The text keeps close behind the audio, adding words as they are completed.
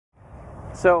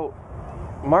So,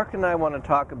 Mark and I want to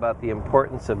talk about the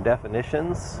importance of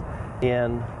definitions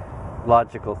in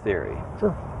logical theory.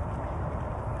 Sure.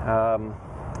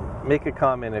 Make a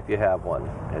comment if you have one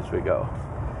as we go.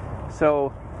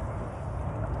 So,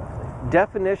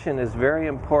 definition is very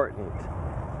important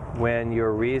when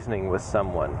you're reasoning with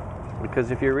someone,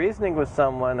 because if you're reasoning with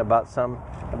someone about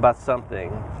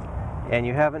something and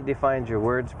you haven't defined your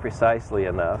words precisely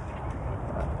enough,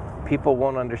 people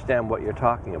won't understand what you're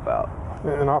talking about.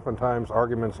 And oftentimes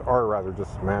arguments are rather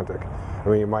just semantic. I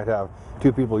mean, you might have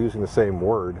two people using the same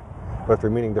word, but if they're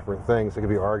meaning different things, they could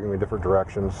be arguing in different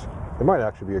directions. They might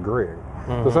actually be agreeing.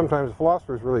 Mm-hmm. So sometimes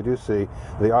philosophers really do see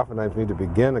they oftentimes need to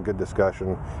begin a good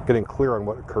discussion getting clear on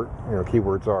what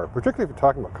keywords are, particularly if you're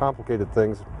talking about complicated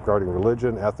things regarding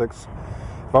religion, ethics.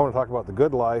 If I want to talk about the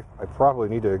good life, I probably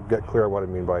need to get clear on what I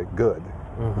mean by good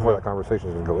before that conversation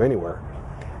is going to go anywhere.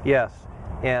 Yes.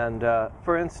 And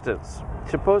for instance,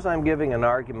 suppose I'm giving an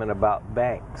argument about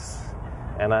banks,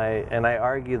 and I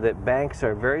argue that banks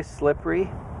are very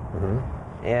slippery,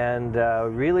 and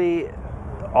really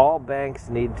all banks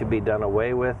need to be done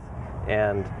away with,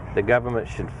 and the government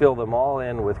should fill them all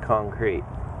in with concrete.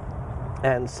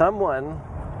 And someone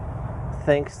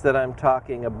thinks that I'm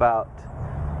talking about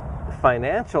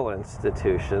financial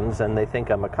institutions, and they think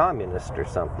I'm a communist or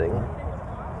something,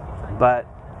 but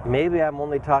maybe I'm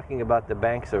only talking about the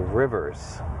banks of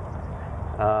rivers.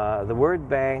 The word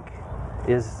bank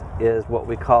is what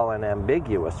we call an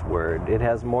ambiguous word. It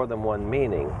has more than one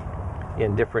meaning.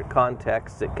 In different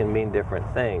contexts, it can mean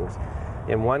different things.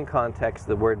 In one context,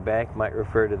 the word bank might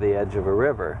refer to the edge of a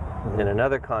river. In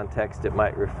another context, it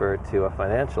might refer to a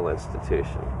financial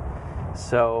institution.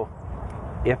 So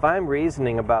if I'm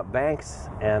reasoning about banks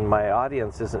and my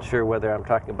audience isn't sure whether I'm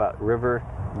talking about river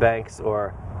banks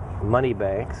or money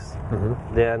banks,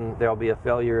 then there'll be a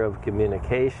failure of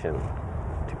communication,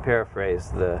 to paraphrase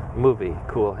the movie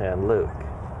Cool Hand Luke,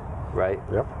 right?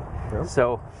 Yep.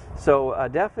 So a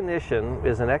definition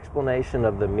is an explanation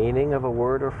of the meaning of a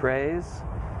word or phrase,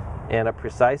 and a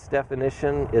precise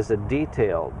definition is a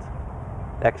detailed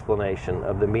explanation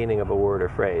of the meaning of a word or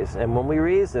phrase. And when we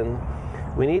reason,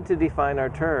 we need to define our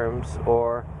terms,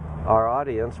 or our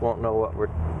audience won't know what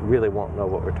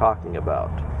we're talking about.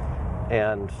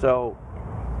 And so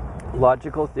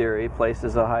logical theory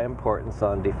places a high importance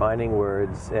on defining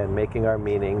words and making our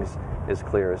meanings as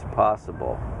clear as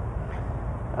possible.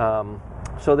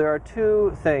 So there are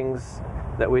two things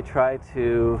that we try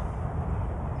to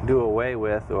do away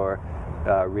with or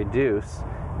reduce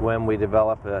when we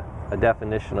develop a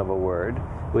definition of a word.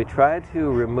 We try to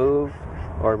remove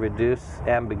or reduce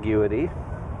ambiguity.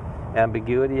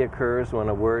 Ambiguity occurs when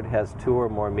a word has two or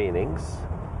more meanings,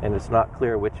 and it's not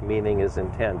clear which meaning is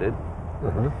intended.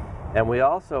 And we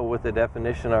also, with the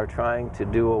definition, are trying to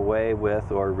do away with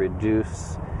or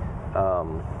reduce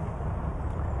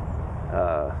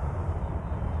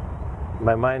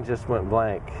my mind just went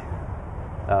blank.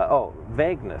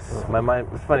 Vagueness.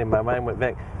 It's funny, my mind went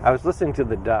vague. I was listening to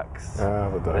the Ducks,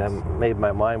 and made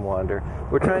my mind wander.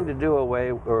 We're trying to do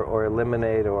away or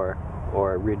eliminate or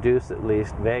reduce at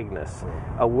least vagueness.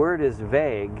 A word is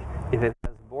vague if it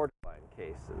has borderline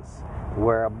cases,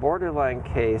 where a borderline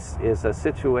case is a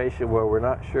situation where we're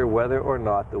not sure whether or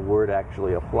not the word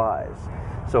actually applies.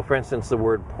 So for instance, the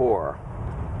word poor.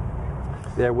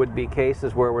 There would be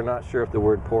cases where we're not sure if the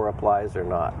word poor applies or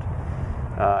not.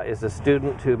 Is a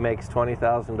student who makes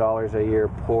 $20,000 a year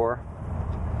poor?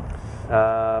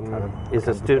 Is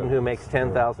a student who makes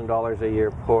 $10,000 a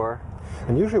year poor?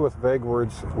 And usually with vague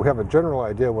words, we have a general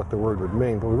idea what the word would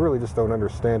mean, but we really just don't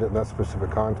understand it in that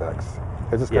specific context.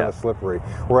 It's just kind of slippery.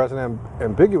 Whereas an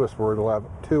ambiguous word will have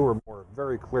two or more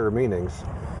very clear meanings,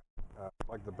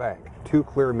 like the bank. Two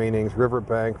clear meanings: river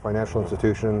bank, financial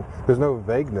institution. There's no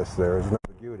vagueness there, there's no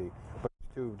ambiguity, but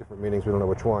there's two different meanings, we don't know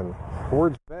which one. The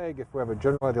word's vague if we have a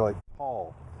general idea like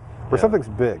tall, where something's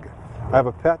big. I have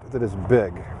a pet that is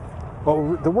big.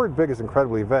 Well, the word big is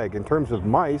incredibly vague. In terms of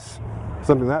mice,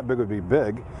 something that big would be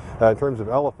big. In terms of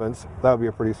elephants, that would be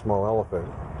a pretty small elephant.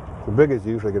 So big is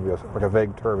usually going to be like a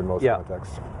vague term in most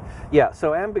contexts. Yeah,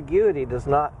 so ambiguity does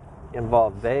not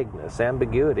involve vagueness.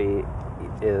 Ambiguity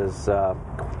is a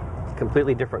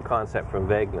completely different concept from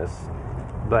vagueness.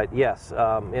 But yes,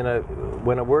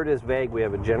 when a word is vague, we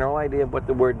have a general idea of what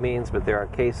the word means, but there are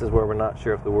cases where we're not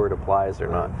sure if the word applies or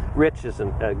not. Rich is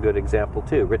a good example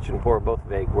too. Rich and poor are both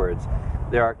vague words.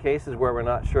 There are cases where we're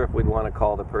not sure if we'd want to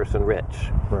call the person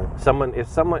rich. Right. Is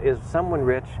someone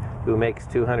rich who makes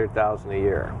 $200,000 a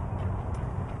year?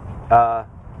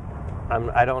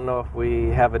 I don't know if we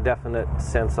have a definite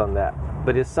sense on that.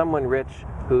 But is someone rich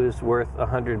who's worth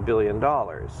 $100 billion?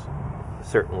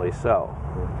 Certainly so.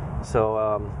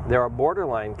 So there are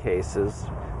borderline cases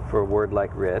for a word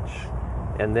like rich,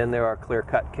 and then there are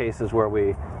clear-cut cases where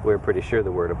we're pretty sure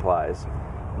the word applies.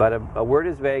 But a word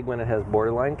is vague when it has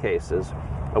borderline cases.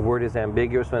 A word is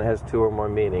ambiguous when it has two or more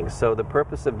meanings. So the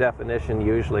purpose of definition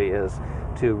usually is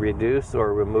to reduce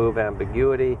or remove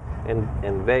ambiguity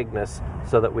and vagueness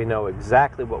so that we know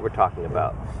exactly what we're talking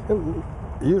about. And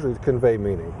usually to convey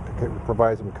meaning, to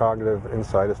provide some cognitive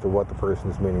insight as to what the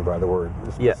person is meaning by the word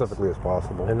as specifically as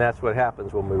possible. And that's what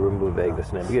happens when we remove vagueness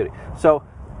and ambiguity. So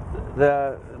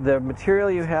the material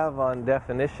you have on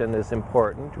definition is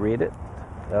important. Read it.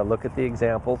 Look at the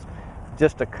examples.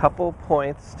 Just a couple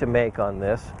points to make on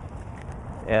this,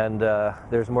 and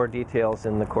there's more details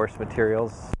in the course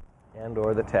materials and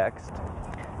or the text.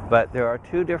 But there are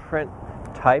two different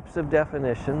types of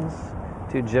definitions,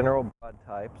 two general broad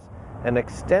types. An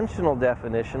extensional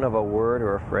definition of a word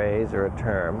or a phrase or a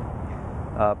term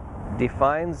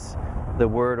defines the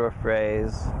word or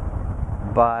phrase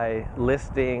by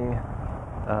listing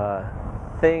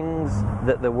things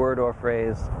that the word or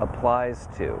phrase applies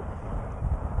to.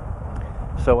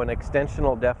 So an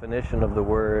extensional definition of the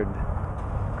word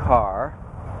car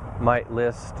might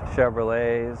list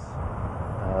Chevrolets,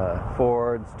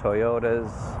 Fords, Toyotas,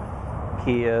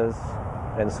 Kias,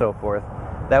 and so forth.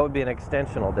 That would be an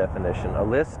extensional definition, a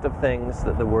list of things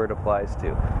that the word applies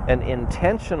to. An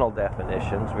intentional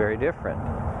definition is very different.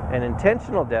 An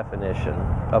intentional definition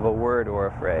of a word or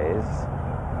a phrase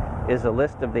is a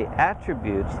list of the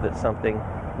attributes that something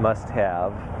must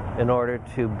have in order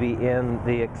to be in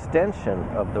the extension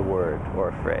of the word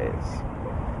or phrase.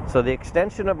 So the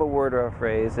extension of a word or a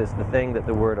phrase is the thing that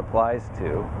the word applies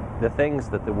to, the things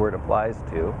that the word applies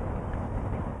to,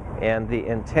 and the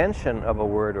intention of a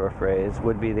word or phrase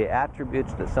would be the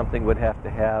attributes that something would have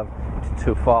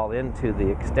to fall into the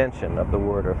extension of the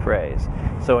word or phrase.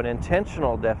 So an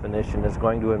intentional definition is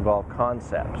going to involve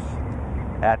concepts,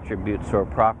 attributes or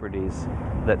properties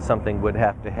that something would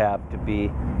have to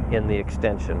be in the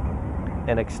extension.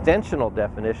 An extensional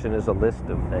definition is a list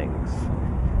of things.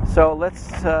 So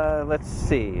let's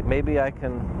see. Maybe I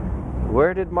can.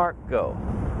 Where did Mark go?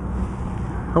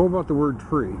 How about the word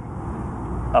tree?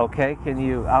 Okay,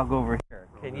 I'll go over here.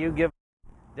 Can you give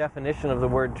a definition of the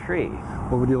word tree?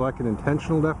 Well, would you like an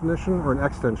intentional definition or an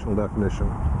extensional definition?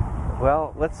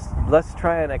 Well, let's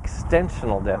try an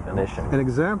extensional definition. An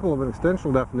example of an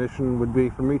extensional definition would be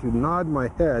for me to nod my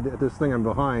head at this thing I'm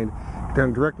behind, kind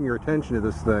of directing your attention to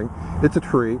this thing. It's a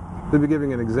tree. They'd be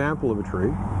giving an example of a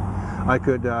tree. I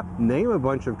could name a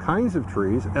bunch of kinds of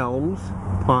trees: elms,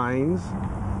 pines,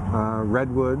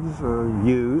 redwoods,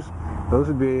 yews. Those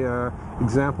would be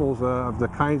examples of the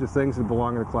kinds of things that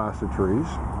belong in a class of trees.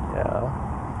 Yeah.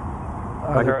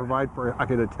 I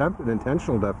could attempt an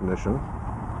intentional definition,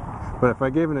 but if I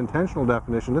gave an intentional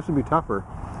definition, this would be tougher.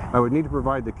 I would need to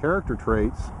provide the character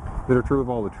traits that are true of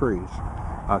all the trees.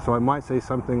 So I might say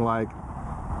something like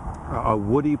a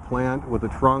woody plant with a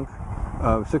trunk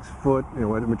of 6 foot,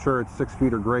 when it matures, it's 6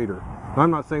 feet or greater. Now,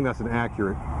 I'm not saying that's an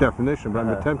accurate definition, but I'm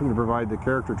attempting to provide the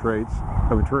character traits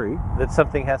of a tree. That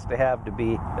something has to have to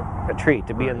be a tree,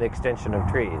 to be in the extension of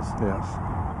trees. Yes.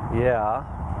 Yeah.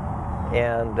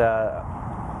 And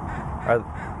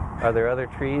are there other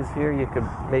trees here you could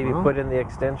maybe put in the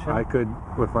extension? I could,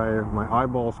 if my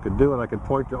eyeballs could do it, I could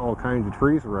point to all kinds of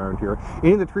trees around here.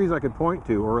 Any of the trees I could point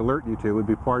to or alert you to would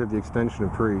be part of the extension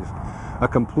of trees. A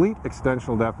complete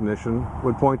extensional definition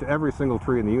would point to every single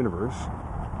tree in the universe.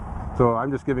 So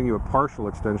I'm just giving you a partial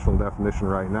extensional definition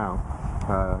right now,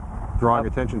 drawing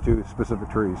attention to specific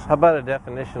trees. How about a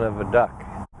definition of a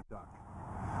duck?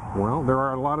 Well, there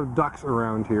are a lot of ducks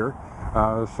around here.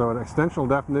 So an extensional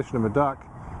definition of a duck,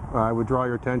 I would draw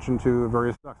your attention to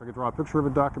various ducks. I could draw a picture of a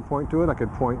duck and point to it. I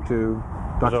could point to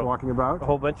ducks walking about. A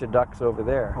whole bunch of ducks over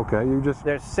there. Okay,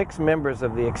 There's 6 members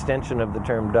of the extension of the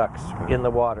term ducks in the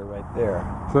water right there.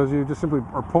 So as you just simply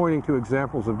are pointing to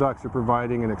examples of ducks, you're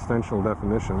providing an extensional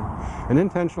definition. An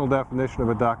intentional definition of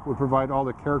a duck would provide all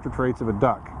the character traits of a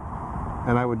duck.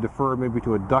 And I would defer maybe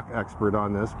to a duck expert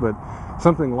on this, but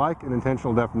something like an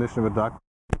intentional definition of a duck,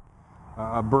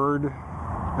 a bird,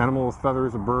 animal with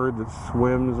feathers, a bird that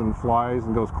swims and flies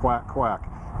and goes quack, quack.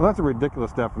 Well, that's a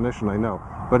ridiculous definition, I know,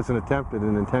 but it's an attempt at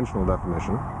an intentional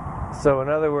definition. So in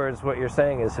other words, what you're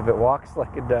saying is if it walks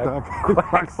like a duck,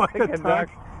 quacks like a duck,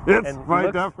 it's by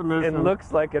definition. It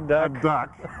looks like a duck. A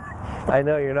duck. I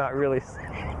know you're not really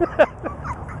saying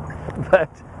but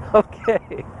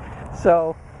okay.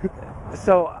 So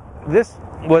this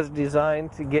was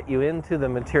designed to get you into the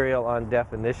material on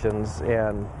definitions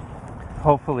and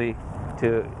hopefully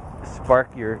to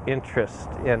spark your interest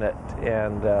in it.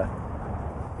 And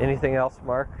anything else,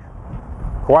 Mark?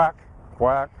 Quack,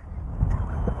 quack.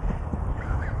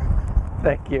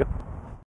 Thank you.